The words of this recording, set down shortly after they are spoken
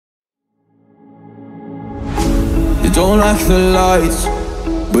don't like the lights,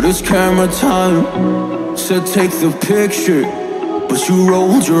 but it's camera time. Said take the picture, but you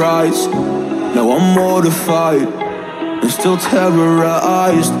rolled your eyes. Now I'm mortified and still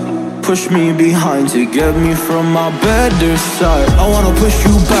terrorized. Push me behind to get me from my better side. I wanna push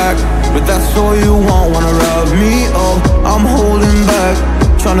you back, but that's all you want. Wanna wrap me up, I'm holding back.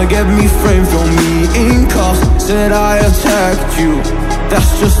 Tryna get me framed, throw me in cuffs. Said I attacked you,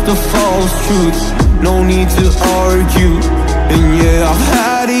 that's just a false truth. No need to argue, and yeah, I've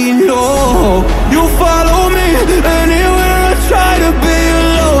had enough. You follow me anywhere I try to be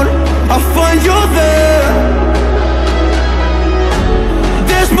alone, I find you there.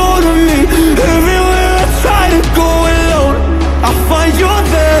 There's more to me, everywhere I try to go alone, I find you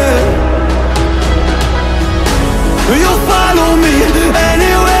there. You follow me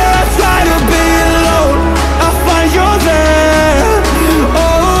anywhere I try to be alone, I find you there.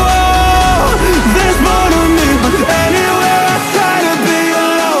 Oh, there's more to me, anywhere I try to be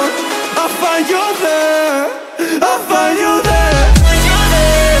alone, I find you there, I find you there.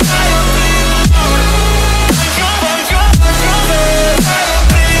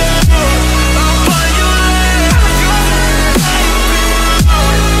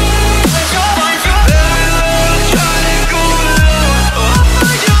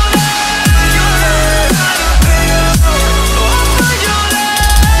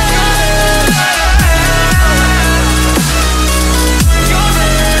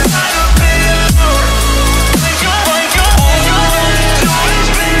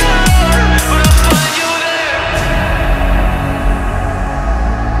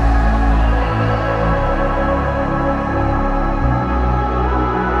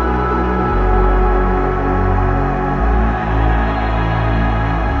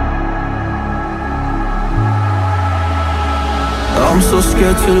 I'm so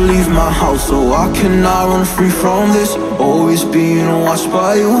scared to leave my house, so I cannot run free from this. Always being watched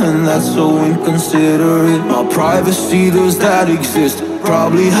by you, and that's so inconsiderate. My privacy, does that exist?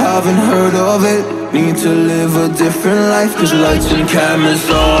 Probably haven't heard of it. Need to live a different life, cause lights and cameras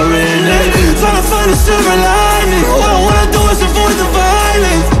are in it. Trying to find a silver lining, all I wanna do is avoid the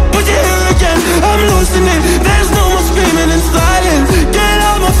violence. But you're here again, I'm losing it. There's no more screaming in silence. Get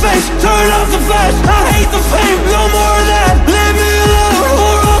out my face, turn off the flash. I hate the fame, no more of that. Leave me alone.